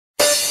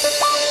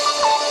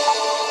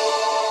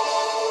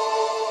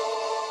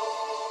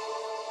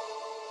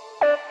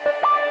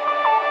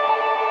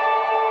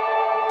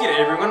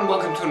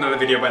to another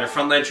video by the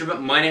Frontline Trooper.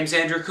 My name's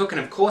Andrew Cook,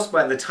 and of course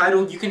by the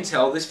title you can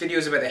tell this video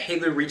is about the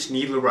Halo Reach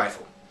Needler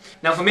Rifle.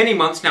 Now for many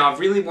months now I've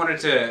really wanted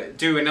to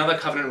do another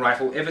Covenant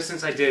rifle ever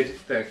since I did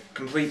the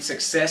complete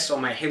success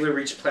on my Halo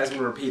Reach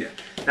Plasma Repeater.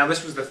 Now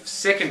this was the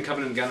second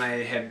Covenant gun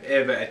I have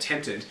ever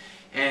attempted,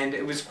 and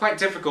it was quite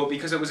difficult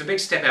because it was a big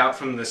step out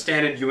from the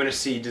standard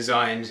UNSC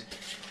designed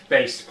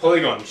based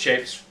polygon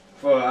shapes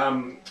for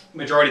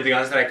majority of the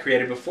guns that I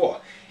created before.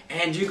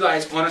 And you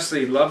guys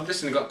honestly loved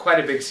this and got quite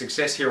a big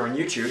success here on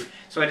YouTube.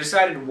 So I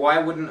decided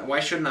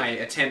why shouldn't I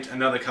attempt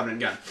another Covenant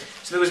gun?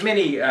 So there was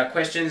many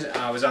questions.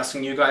 I was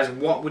asking you guys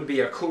what would be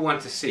a cool one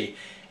to see.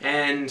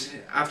 And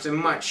after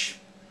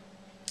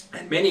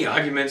many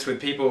arguments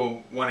with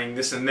people wanting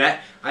this and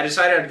that, I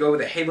decided I'd go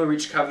with a Halo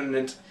Reach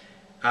Covenant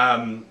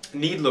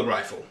Needler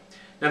rifle.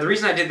 Now the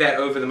reason I did that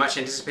over the much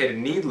anticipated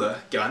Needler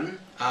gun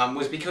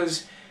was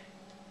because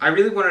I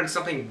really wanted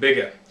something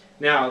bigger.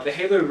 Now, the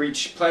Halo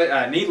Reach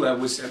Needler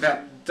was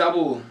about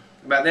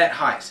that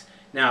height.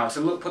 Now,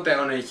 to put that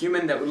on a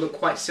human, that would look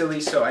quite silly,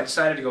 so I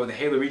decided to go with the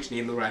Halo Reach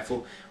Needler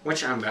rifle,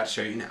 which I'm about to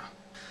show you now.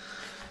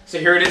 So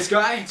here it is,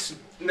 guys.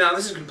 Now,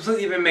 this has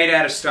completely been made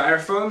out of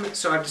styrofoam,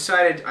 so I've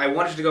decided I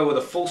wanted to go with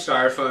a full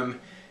styrofoam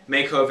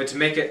makeover to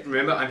make it,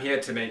 remember, I'm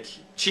here to make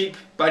cheap,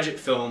 budget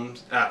film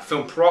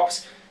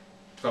props,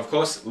 of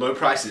course, low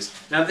prices.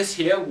 Now, this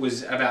here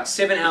was about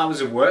 7 hours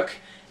of work.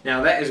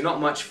 Now that is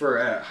not much for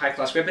a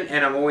high-class weapon,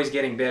 and I'm always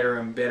getting better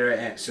and better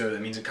at, so that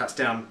means it cuts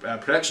down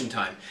production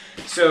time.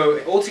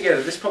 So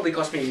altogether this probably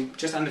cost me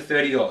just under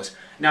 $30.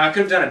 Now I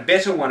could have done a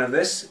better one of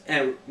this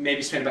and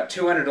maybe spent about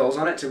 $200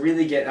 on it to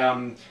really get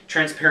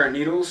transparent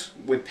needles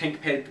with pink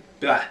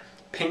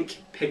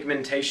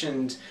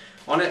pigmentation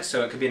on it,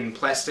 so it could be in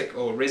plastic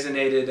or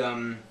resinated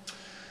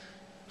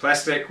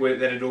plastic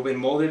that had all been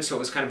molded, so it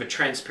was kind of a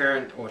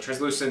transparent or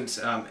translucent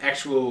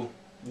actual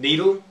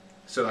needle.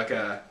 So like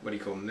what do you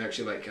call them? They're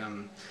actually like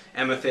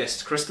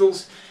amethyst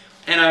crystals.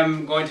 And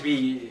I'm going to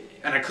be,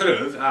 and I could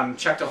have,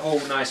 chucked a whole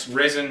nice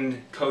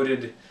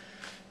resin-coated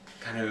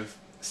kind of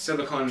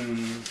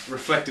silicone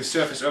reflective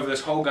surface over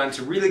this whole gun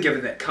to really give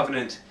it that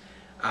Covenant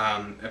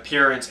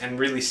appearance and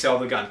really sell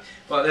the gun.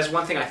 But there's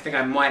one thing I think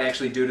I might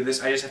actually do to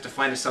this. I just have to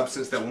find a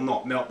substance that will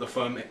not melt the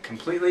foam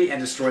completely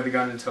and destroy the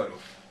gun in total.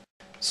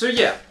 So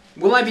yeah.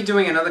 Will I be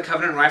doing another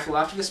Covenant rifle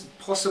after this?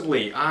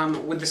 Possibly.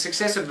 With the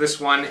success of this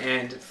one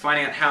and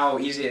finding out how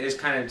easy it is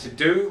kind of to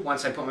do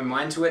once I put my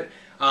mind to it,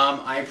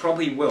 I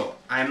probably will.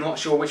 I'm not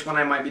sure which one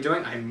I might be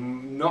doing.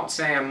 I'm not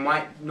saying I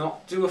might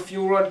not do a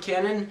fuel rod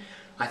cannon.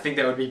 I think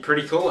that would be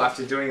pretty cool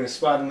after doing the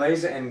Spartan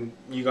laser, and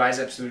you guys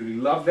absolutely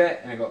love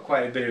that, and I got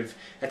quite a bit of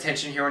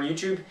attention here on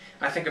YouTube.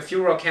 I think a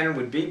fuel rod cannon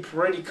would be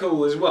pretty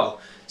cool as well.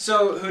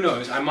 So who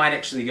knows, I might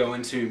actually go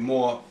into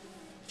more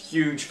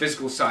huge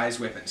physical size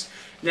weapons.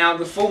 Now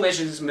the full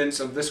measurements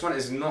of this one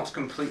is not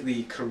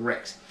completely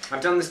correct.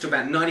 I've done this to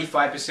about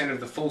 95% of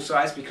the full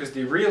size because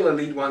the real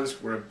Elite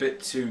ones were a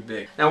bit too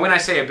big. Now when I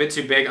say a bit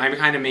too big, I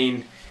kind of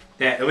mean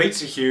that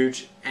Elites are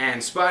huge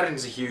and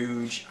Spartans are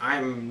huge.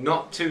 I'm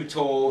not too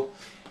tall,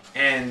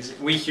 and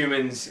we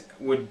humans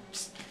would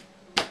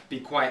be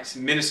quite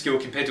minuscule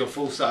compared to a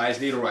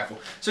full-size needle rifle.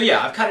 So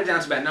yeah, I've cut it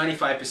down to about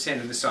 95%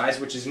 of the size,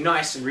 which is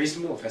nice and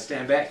reasonable. If I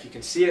stand back, you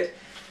can see it.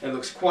 It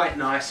looks quite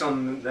nice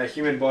on the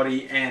human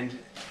body, and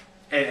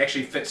it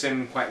actually fits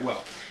in quite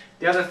well.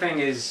 The other thing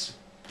is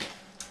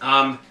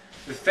the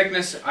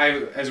thickness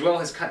as well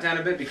has cut down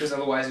a bit, because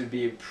otherwise it would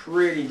be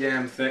pretty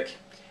damn thick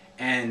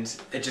and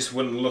it just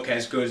wouldn't look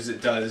as good as it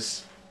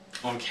does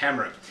on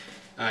camera.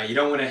 You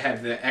don't want to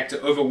have the actor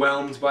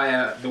overwhelmed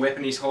by the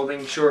weapon he's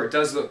holding. Sure, it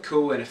does look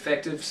cool and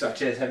effective,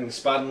 such as having the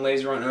Spartan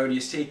laser on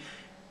ODST,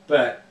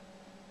 but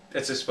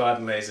it's a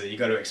Spartan laser, you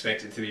got to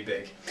expect it to be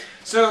big.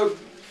 So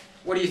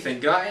what do you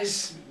think,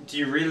 guys? Do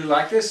you really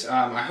like this?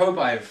 I hope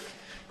I've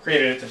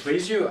created it to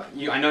please you.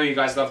 I know you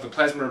guys love the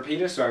Plasma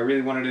Repeater, so I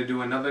really wanted to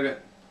do another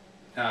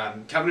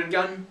Covenant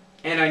gun,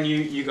 and I knew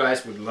you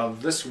guys would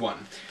love this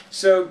one.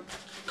 So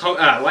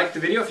like the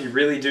video if you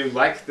really do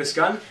like this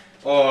gun,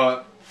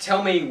 or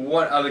tell me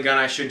what other gun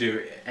I should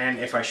do, and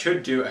if I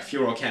should do a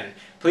fuel rod cannon.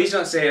 Please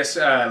don't say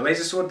a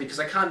laser sword,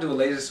 because I can't do a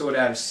laser sword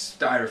out of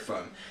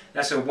styrofoam.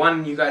 That's the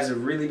one you guys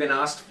have really been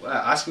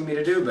asking me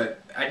to do, but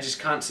I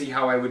just can't see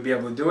how I would be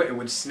able to do it. It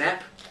would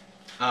snap.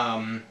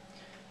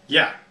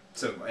 Yeah.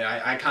 So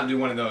I can't do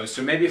one of those.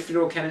 So maybe a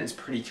fuel rod cannon is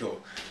pretty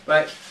cool.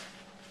 But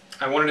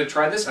I wanted to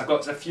try this. I've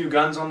got a few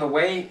guns on the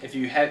way. If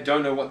you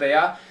don't know what they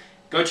are,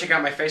 go check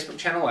out my Facebook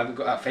channel. I've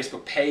got a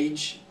Facebook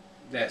page.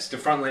 That's the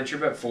Frontline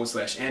Trooper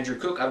 /Andrew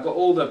Cook. I've got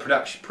all the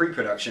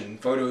pre-production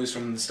photos,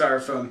 from the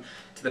styrofoam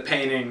to the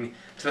painting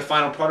to the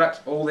final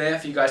product, all there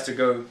for you guys to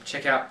go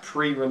check out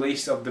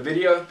pre-release of the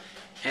video.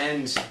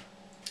 And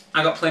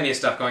I got plenty of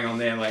stuff going on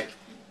there, like,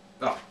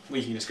 oh, well,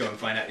 you can just go and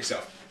find out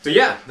yourself. So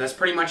yeah, that's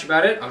pretty much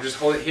about it. I'll just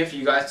hold it here for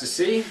you guys to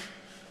see.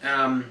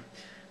 But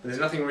there's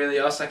nothing really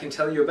else I can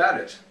tell you about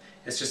it.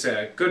 It's just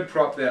a good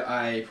prop that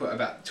I put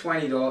about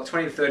 $20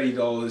 to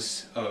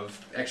 $30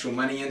 of actual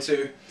money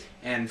into,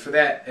 and for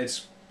that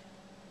it's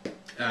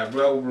a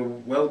well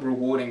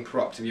rewarding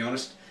prop, to be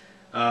honest.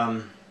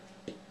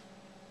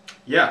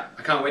 yeah,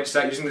 I can't wait to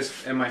start using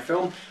this in my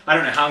film. I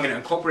don't know how I'm going to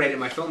incorporate it in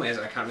my film, as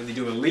I can't really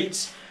do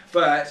elites,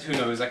 but who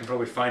knows, I can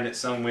probably find it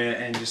somewhere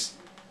and just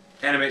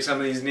animate some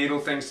of these needle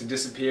things to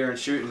disappear and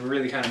shoot and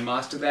really kind of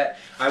master that.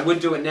 I would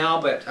do it now,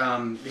 but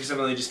because I've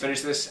only just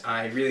finished this,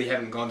 I really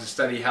haven't gone to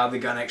study how the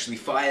gun actually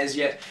fires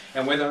yet,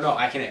 and whether or not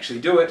I can actually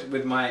do it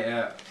with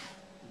my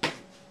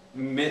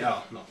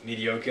not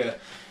mediocre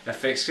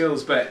effects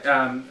skills, but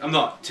I'm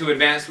not too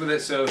advanced with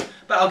it, so,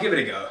 but I'll give it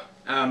a go.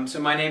 So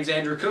my name's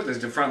Andrew Cook, this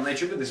is the Frontline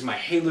Trooper, this is my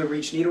Halo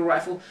Reach Needle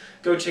Rifle.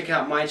 Go check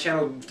out my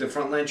channel, the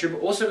Frontline Trooper.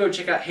 Also go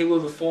check out Halo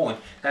the Fallen.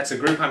 That's a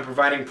group I'm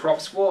providing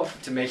props for,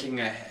 to making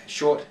a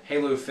short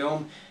Halo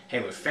film,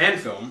 Halo fan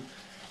film,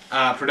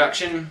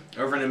 production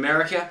over in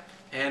America.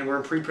 And we're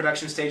in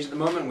pre-production stage at the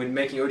moment. We're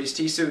making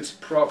ODST suits,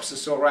 props,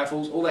 assault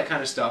rifles, all that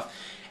kind of stuff.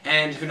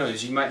 And who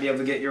knows, you might be able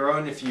to get your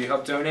own if you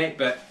help donate,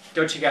 but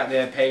go check out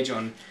their page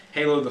on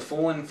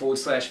HaloTheFallen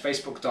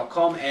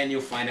 /Facebook.com and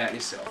you'll find out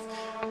yourself.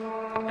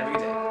 Have a good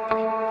day.